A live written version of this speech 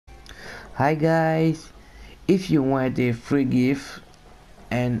Hi guys, if you want a free gift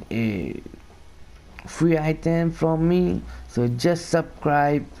and a free item from me, so just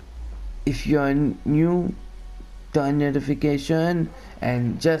subscribe. If you're new, turn notification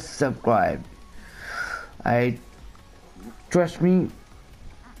and just subscribe. I trust me,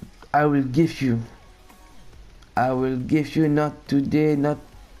 I will give you. I will give you not today, not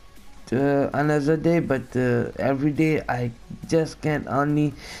another day, but every day. I just can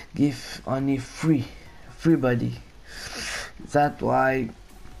only give only free body. That's why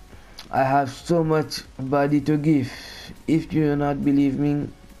I have so much body to give. If you do not believe me,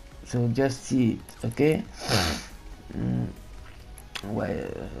 so just see it, okay?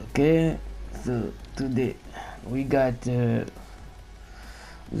 Well, okay. So today we got the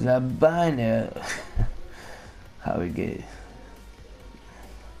banner. How we get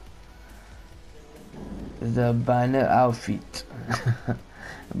the banner outfit?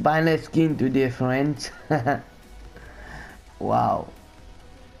 Banner skin today, friends. Wow.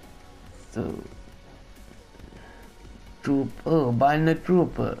 So banner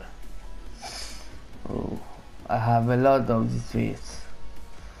trooper. Oh, I have a lot of this face.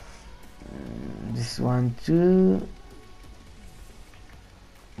 This one too,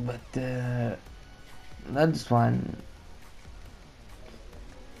 but not this one.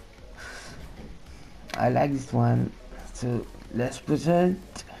 I like this one, so let's put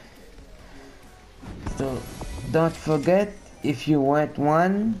it. So don't forget, if you want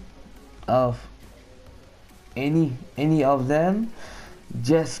one of any of them,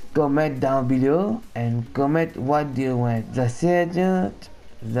 just comment down below and comment what do you want: the sergeant,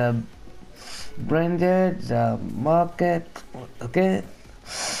 the branded, the market, okay?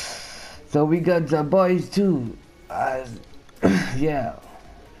 So we got the boys too, as yeah,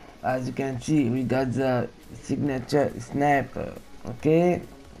 as you can see, we got the signature sniper, okay?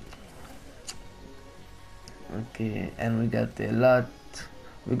 Okay, and we got a lot,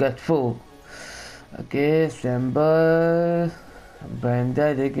 we got 4, okay? Symbol,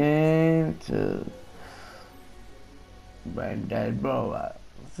 branded again, so branded bro.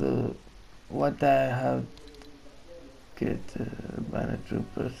 So what I have get banner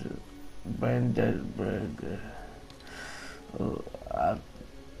troopers, branded burger. Oh,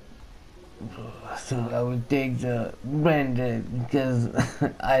 so I will take the branded because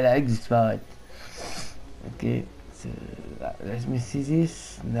I like this part. Okay, so let me see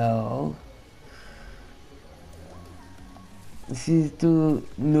this. No, this is too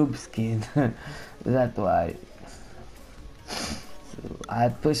noob skin. That's why. So I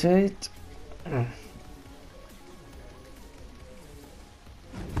push it.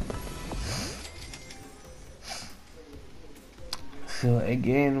 So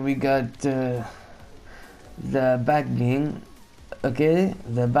again we got the back bling, okay,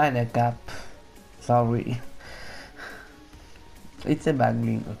 the banner cap, sorry, it's a back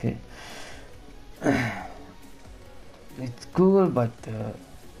bling, okay. It's cool, but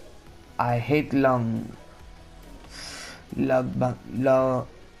I hate long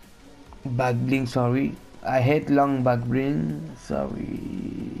back bling, sorry, I hate long back bling, sorry.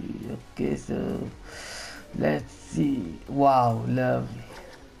 Okay, so let's see. Wow, love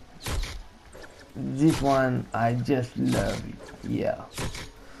this one, I just love it, yeah.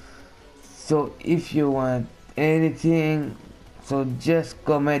 So if you want anything, so just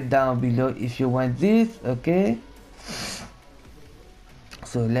comment down below if you want this, okay?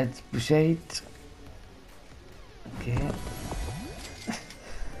 So let's push it. Okay.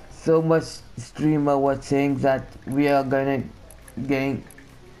 So much streamer was saying that we are gonna getting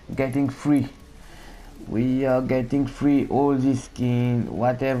free. We are getting free all this skin,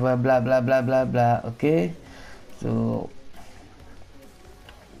 whatever, blah blah blah blah blah. Okay. So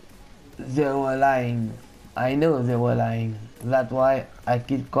they were lying. I know they were lying. That's why I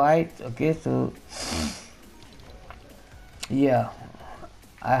keep quiet. Okay, so yeah,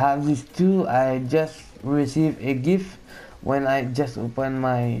 I have this too. I just received a gift when I just opened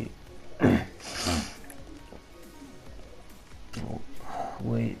my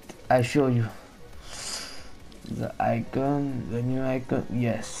wait, I show you the icon, the new icon.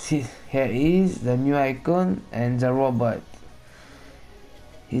 Yes, here is the new icon and the robot.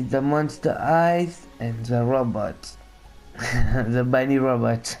 It's the monster eyes and the robot. The bunny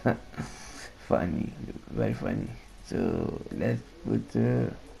robot. Funny, very funny. So let's put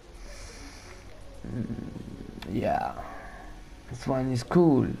yeah, this one is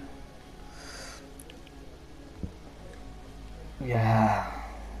cool. Yeah,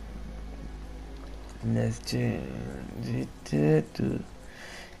 let's change it to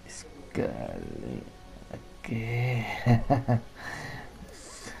Scarlet. Okay.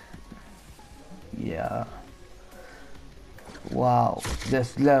 yeah, wow,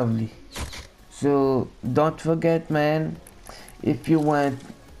 that's lovely. So don't forget, man, if you want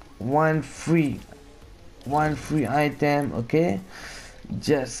one free item, okay,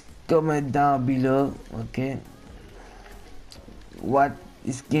 just comment down below, okay, what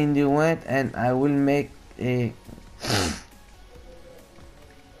skin you want, and I will make a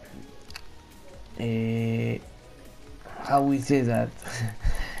how we say that.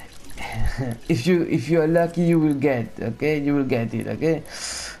 if you are lucky, you will get, okay, you will get it, okay,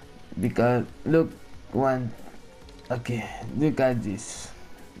 because look, one, okay, look at this,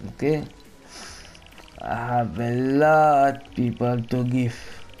 okay, I have a lot people to give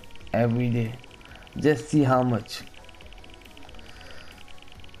every day. Just see how much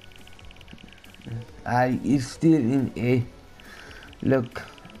I is still in A. Look,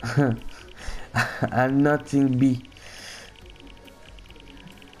 I'm not in B.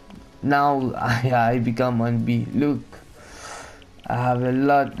 Now I become on B. Look, I have a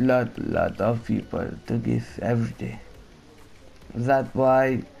lot of people to give every day. That's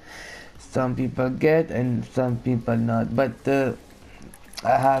why some people get and some people not. But I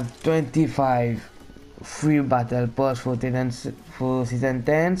have 25 free battle pass for season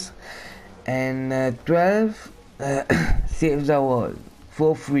 10s, and 12 save the world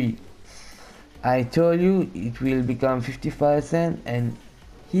for free. I told you it will become 50% and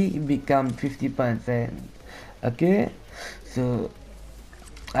he become 50%. Okay, so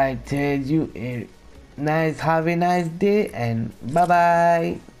I tell you have a nice day, and bye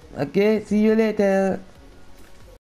bye. Okay, see you later.